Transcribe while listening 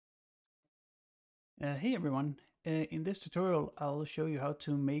Hey everyone, in this tutorial I'll show you how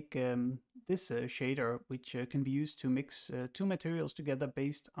to make this shader, which can be used to mix two materials together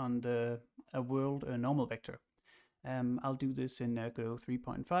based on the world normal vector. I'll do this in Godot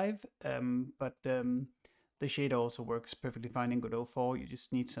 3.5, but the shader also works perfectly fine in Godot 4. You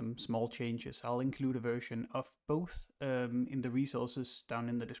just need some small changes. I'll include a version of both in the resources down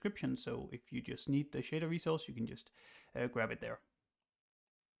in the description, so if you just need the shader resource, you can just grab it there.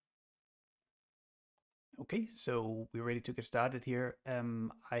 Okay, so we're ready to get started here.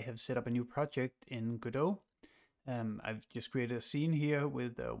 I have set up a new project in Godot. I've just created a scene here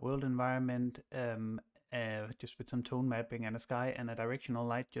with a world environment, just with some tone mapping and a sky and a directional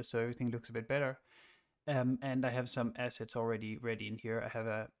light, just so everything looks a bit better. And I have some assets already ready in here. I have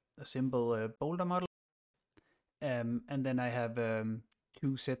a simple boulder model, and then I have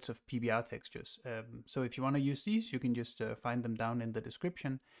two sets of PBR textures. So if you want to use these, you can just find them down in the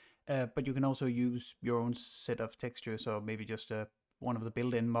description. But you can also use your own set of textures, or maybe just one of the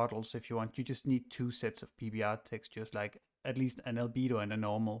built-in models if you want. You just need two sets of PBR textures, like at least an albedo and a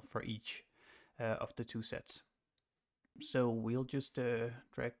normal for each of the two sets. So we'll just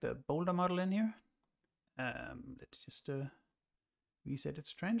drag the boulder model in here. Let's just reset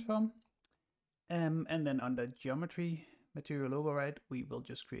its transform. And then under geometry, material override, we will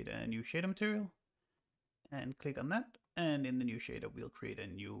just create a new shader material and click on that. And in the new shader, we'll create a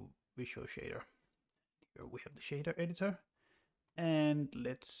new visual shader. Here we have the shader editor. And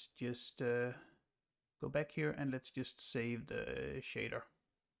let's just go back here and let's just save the shader.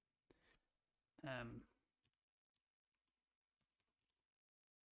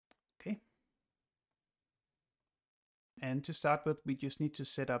 Okay. And to start with, we just need to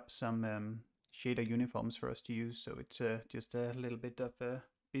set up some shader uniforms for us to use. So it's just a little bit of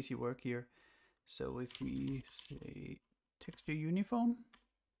busy work here. So if we say texture uniform,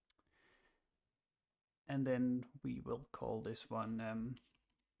 and then we will call this one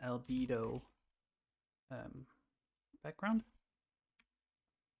albedo background.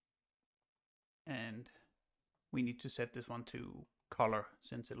 And we need to set this one to color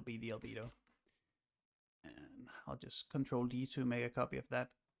since it'll be the albedo. And I'll just Control D to make a copy of that.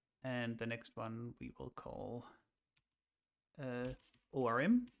 And the next one we will call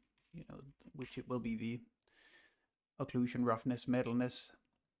ORM, which it will be the occlusion, roughness, metalness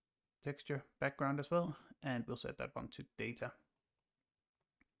texture background as well. And we'll set that one to data.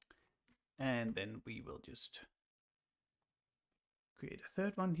 And then we will just create a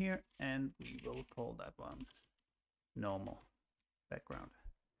third one here, and we will call that one normal background.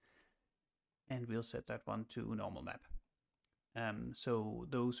 And we'll set that one to normal map. So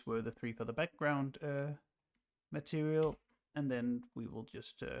those were the three for the background material, and then we will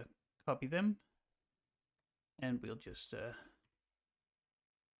just copy them, and we'll just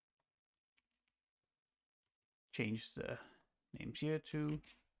change the names here to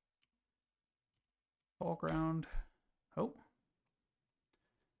foreground. Oh,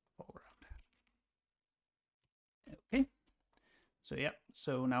 foreground. Okay. So yeah.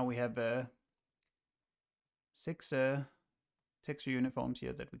 So now we have 6 texture uniforms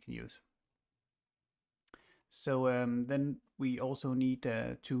here that we can use. So then we also need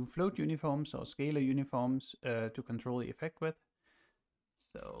 2 float uniforms or scalar uniforms to control the effect with.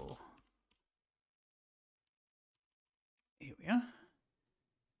 So here we are.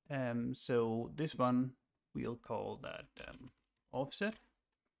 So this one we'll call that offset.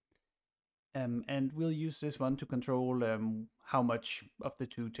 And we'll use this one to control how much of the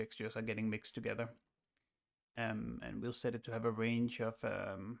two textures are getting mixed together. And we'll set it to have a range of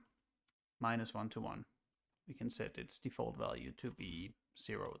 -1 to 1. We can set its default value to be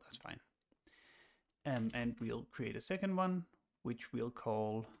 0, that's fine. And we'll create a second one, which we'll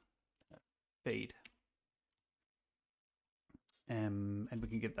call fade. And we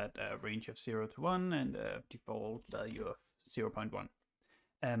can give that a range of 0 to 1 and a default value of 0.1.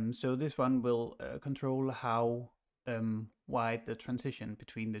 So this one will control how wide the transition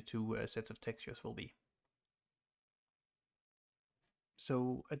between the two sets of textures will be.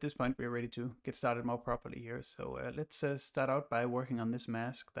 So at this point, we're ready to get started more properly here. So let's start out by working on this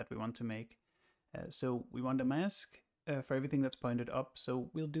mask that we want to make. So we want a mask for everything that's pointed up.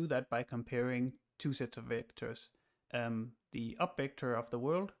 So we'll do that by comparing two sets of vectors, the up vector of the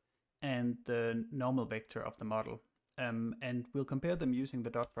world and the normal vector of the model. And we'll compare them using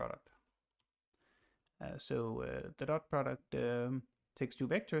the dot product. So the dot product takes two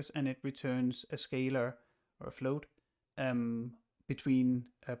vectors and it returns a scalar or a float between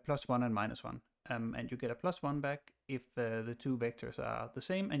 +1 and -1. And you get a +1 back if the two vectors are the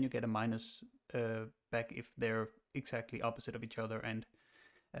same, and you get a minus back if they're exactly opposite of each other and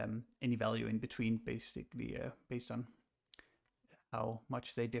any value in between, basically based on how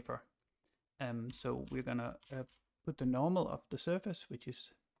much they differ. So we're gonna put the normal of the surface, which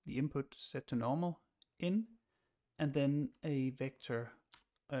is the input set to normal, in, and then a vector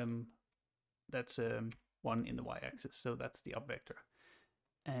that's 1 in the y-axis, so that's the up vector.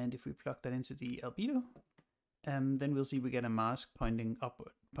 And if we plug that into the albedo, then we'll see we get a mask pointed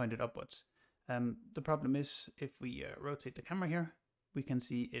upwards. The problem is if we rotate the camera here, we can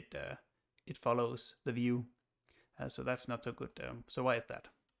see it follows the view, so that's not so good. So why is that?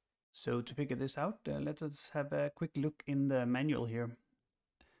 So to figure this out, let us have a quick look in the manual here.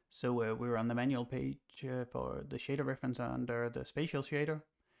 So we're on the manual page for the shader reference under the spatial shader.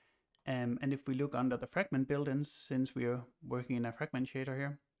 And if we look under the fragment built-ins, since we are working in a fragment shader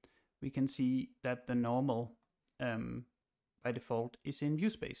here, we can see that the normal by default is in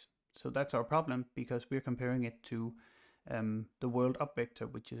viewspace. So that's our problem, because we're comparing it to the world up vector,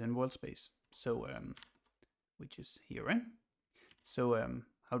 which is in world space. So which is here in. So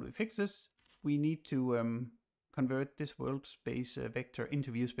how do we fix this? We need to convert this world space vector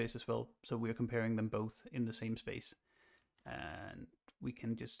into viewspace as well. So we're comparing them both in the same space. And we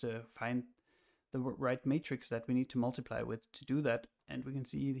can just find the right matrix that we need to multiply with to do that. And we can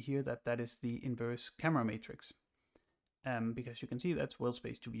see here that that is the inverse camera matrix. Because you can see that's world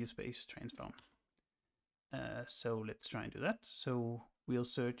space to viewspace transform. So let's try and do that. So we'll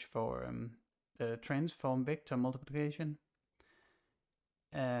search for the transform vector multiplication.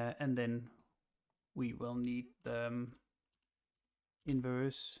 And then we will need the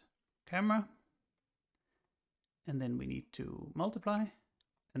inverse camera. And then we need to multiply.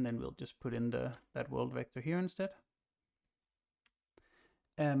 And then we'll just put in that world vector here instead.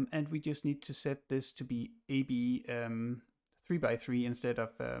 And we just need to set this to be AB 3x3 instead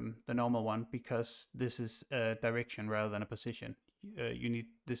of the normal one, because this is a direction rather than a position. You need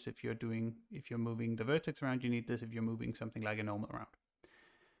this if you're moving the vertex around. You need this if you're moving something like a normal around.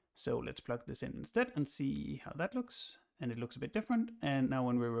 So let's plug this in instead and see how that looks. And it looks a bit different. And now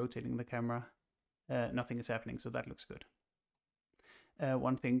when we're rotating the camera, nothing is happening, so that looks good.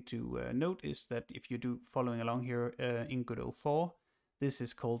 One thing to note is that if you do following along here in Godot 4, this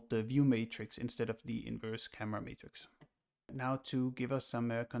is called the view matrix instead of the inverse camera matrix. Now to give us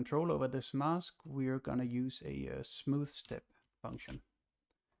some control over this mask, we're gonna use a smoothstep function.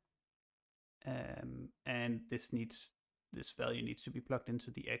 And this value needs to be plugged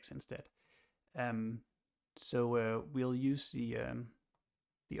into the X instead. So we'll use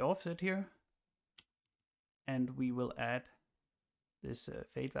the offset here, and we will add this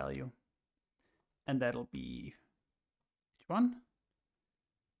fade value, and that'll be h1,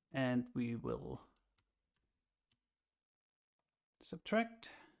 and we will subtract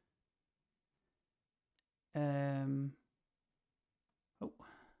and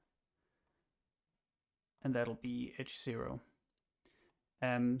that'll be h0.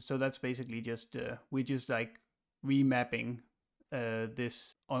 So that's basically just we're just like remapping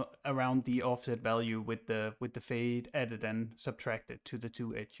this around the offset value with the fade added and subtracted to the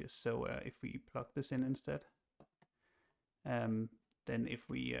two edges. So if we plug this in instead, then if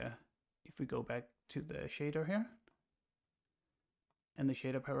we go back to the shader here and the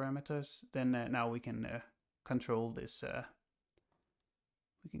shader parameters, then now we can control this.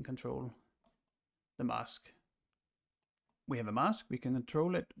 We can control the mask. We have a mask, we can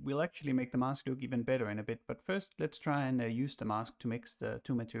control it. We'll actually make the mask look even better in a bit, but first let's try and use the mask to mix the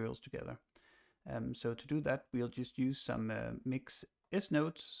two materials together. So to do that, we'll just use some mix S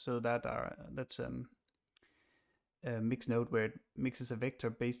nodes. So that's a mix node where it mixes a vector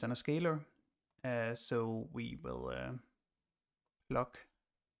based on a scalar. So we will plug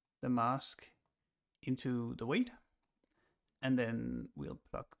the mask into the weight, and then we'll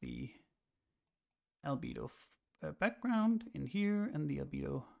plug the albedo background in here and the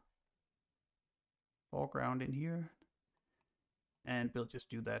albedo foreground in here, and we'll just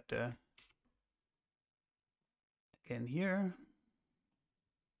do that again here.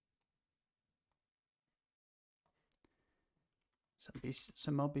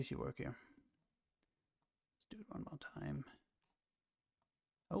 Some more busy work here. Let's do it one more time.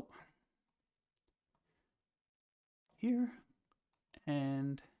 Oh, here,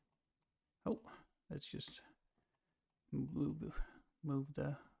 and oh, let's just move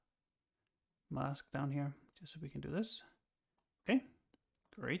the mask down here just so we can do this. Okay,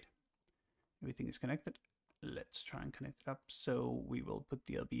 great. Everything is connected. Let's try and connect it up. So we will put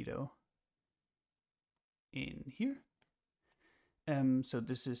the albedo in here. So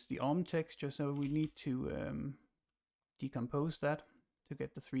this is the ORM texture, so we need to decompose that to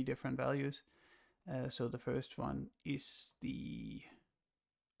get the 3 different values. So the first one is the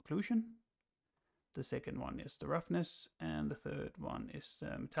occlusion. The second one is the roughness, and the third one is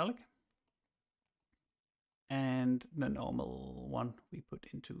metallic. And the normal one we put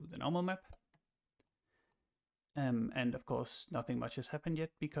into the normal map. And of course, nothing much has happened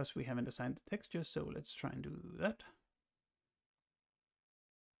yet because we haven't assigned the texture, so let's try and do that.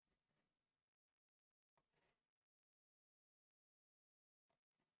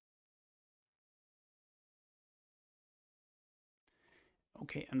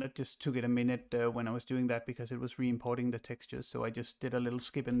 Okay, and that just took it a minute when I was doing that because it was re-importing the textures, so I just did a little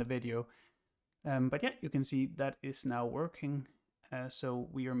skip in the video. But yeah, you can see that is now working. So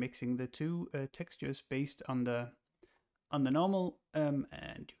we are mixing the two textures based on the normal, and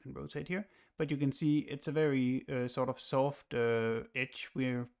you can rotate here. But you can see it's a very sort of soft edge.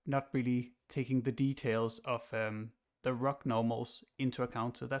 We're not really taking the details of the rock normals into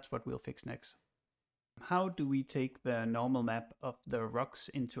account, so that's what we'll fix next. How do we take the normal map of the rocks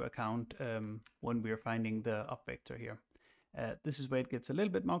into account when we're finding the up vector here? This is where it gets a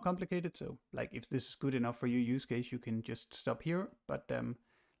little bit more complicated. So like if this is good enough for your use case, you can just stop here. But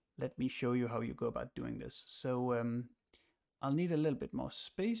let me show you how you go about doing this. So I'll need a little bit more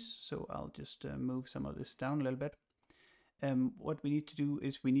space. So I'll just move some of this down a little bit. What we need to do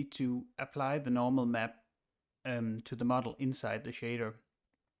is we need to apply the normal map to the model inside the shader.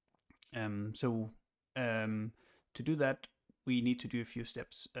 To do that, we need to do a few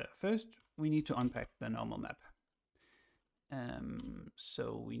steps. First, we need to unpack the normal map.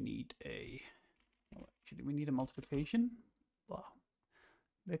 So we need we need a multiplication. Wow.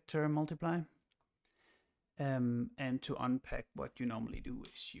 Vector multiply. And to unpack, what you normally do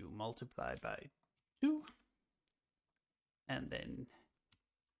is you multiply by 2, and then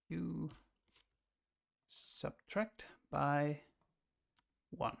you subtract by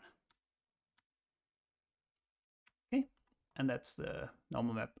 1. Okay, and that's the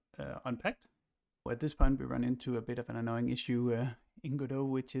normal map unpacked. At this point, we run into a bit of an annoying issue in Godot,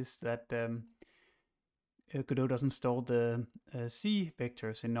 which is that Godot doesn't store the C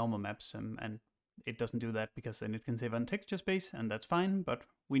vectors in normal maps, and it doesn't do that because then it can save on texture space, and that's fine, but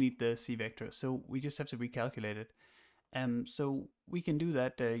we need the C vector, so we just have to recalculate it. So we can do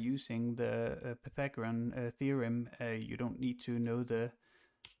that using the Pythagorean theorem. You don't need to know the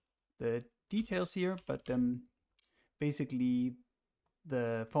details here, but basically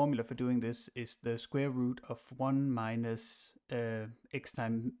the formula for doing this is the square root of 1 minus x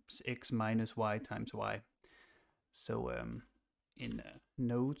times x minus y times y. So in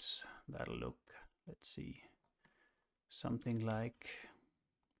nodes, that'll look, let's see, something like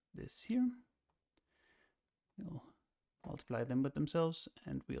this here. We'll multiply them with themselves,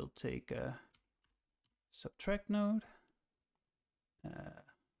 and we'll take a subtract node,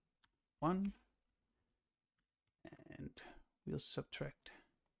 1, and we'll subtract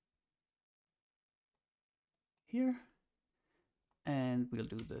here, and we'll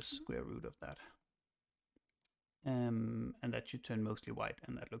do the square root of that. And that should turn mostly white,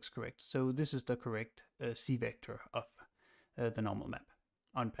 and that looks correct. So this is the correct C vector of the normal map,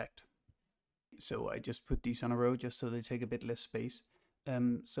 unpacked. So I just put these on a row just so they take a bit less space.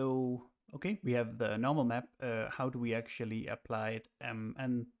 Okay, we have the normal map. How do we actually apply it?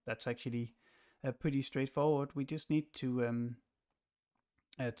 And that's actually pretty straightforward. We just need to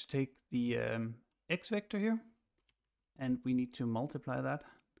take the x vector here, and we need to multiply that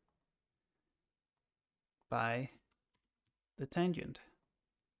by the tangent.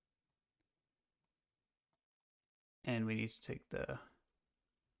 And we need to take the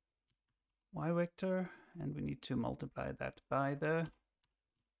y vector, and we need to multiply that by the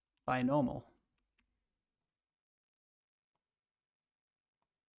binormal.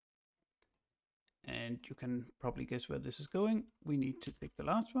 And you can probably guess where this is going. We need to take the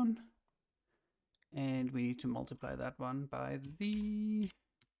last one, and we need to multiply that one by the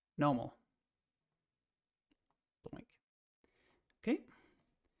normal. Okay.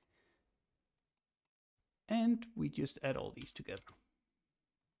 And we just add all these together.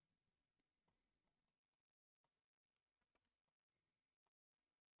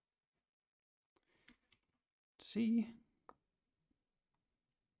 See.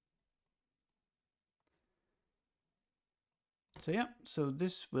 So yeah, so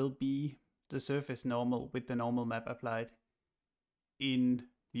this will be the surface normal with the normal map applied in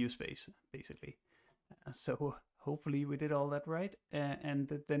viewspace, basically. So hopefully we did all that right. And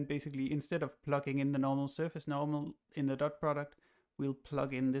then basically, instead of plugging in the normal surface normal in the dot product, we'll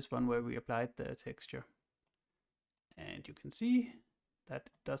plug in this one where we applied the texture. And you can see that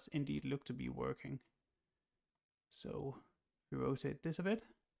does indeed look to be working. So we rotate this a bit,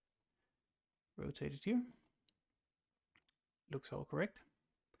 rotate it here. Looks all correct.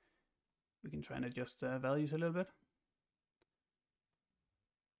 We can try and adjust the values a little bit.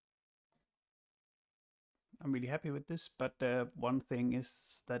 I'm really happy with this, but one thing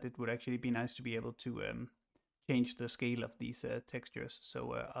is that it would actually be nice to be able to change the scale of these textures.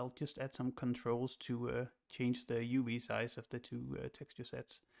 So I'll just add some controls to change the UV size of the two texture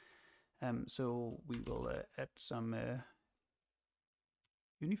sets. So we will add some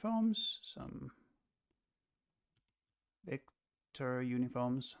uniforms, some vector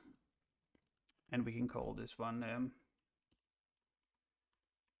uniforms, and we can call this one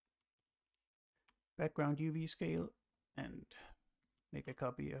background UV scale and make a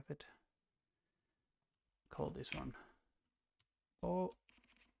copy of it. Call this one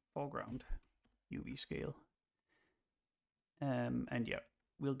foreground UV scale. And yeah,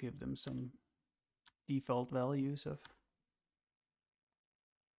 we'll give them some default values of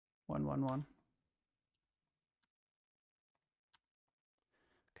 111.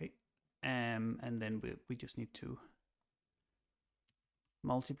 Okay, and then we just need to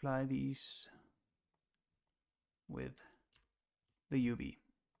multiply these with the UV.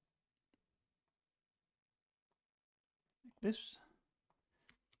 Like this.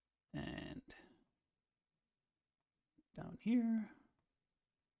 And down here.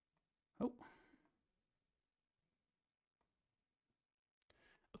 Oh.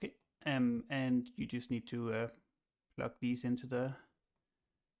 Okay, and you just need to plug these into the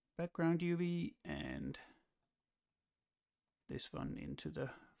background UV and this one into the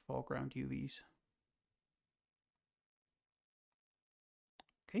foreground UVs.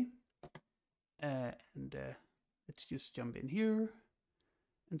 Okay, and let's just jump in here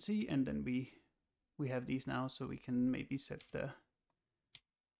and see, and then we have these now, so we can maybe set the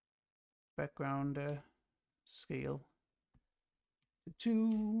background scale to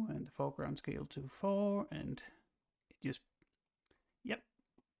 2 and the foreground scale to 4, and it just, yep,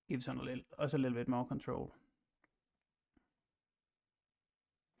 gives us a little bit more control.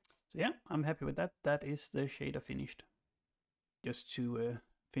 So yeah, I'm happy with that. That is the shader finished. Just to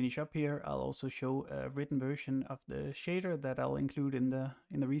finish up here, I'll also show a written version of the shader that I'll include in the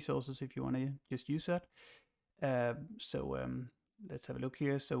resources if you want to just use that. Let's have a look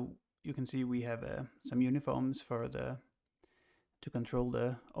here. So you can see we have some uniforms for to control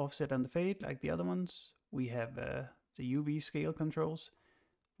the offset and the fade like the other ones. We have the UV scale controls.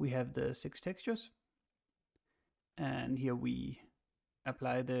 We have the 6 textures, and here we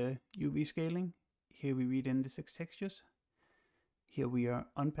apply the UV scaling. Here we read in the 6 textures. Here we are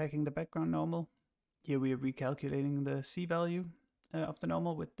unpacking the background normal. Here we are recalculating the C value of the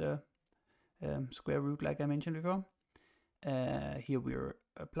normal with the square root like I mentioned before. Here we are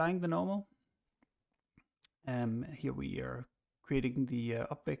applying the normal. Here we are creating the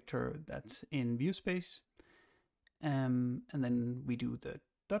up vector that's in viewspace. And then we do the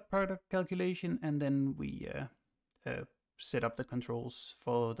dot product calculation, and then we set up the controls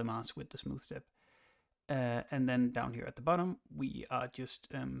for the mask with the smoothstep. And then down here at the bottom, we are just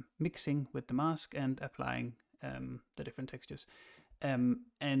mixing with the mask and applying the different textures.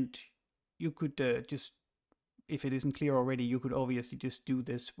 And you could just, if it isn't clear already, you could obviously just do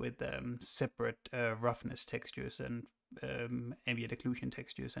this with separate roughness textures and ambient occlusion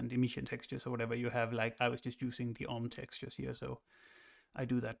textures and emission textures or whatever you have. Like I was just using the textures here, so I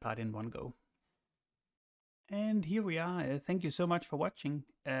do that part in one go. And here we are. Thank you so much for watching.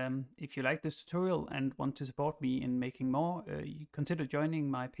 If you like this tutorial and want to support me in making more, you consider joining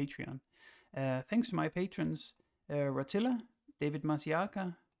my Patreon. Thanks to my patrons, Ratilla, David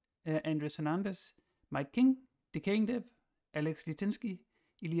Masiaka, Andres Hernandez, Mike King, Decaying Dev, Alex Litinsky,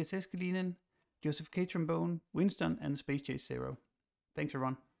 Elias Eskelinen, Joseph K. Trombone, Winston, and Space Chase Zero. Thanks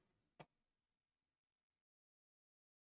everyone.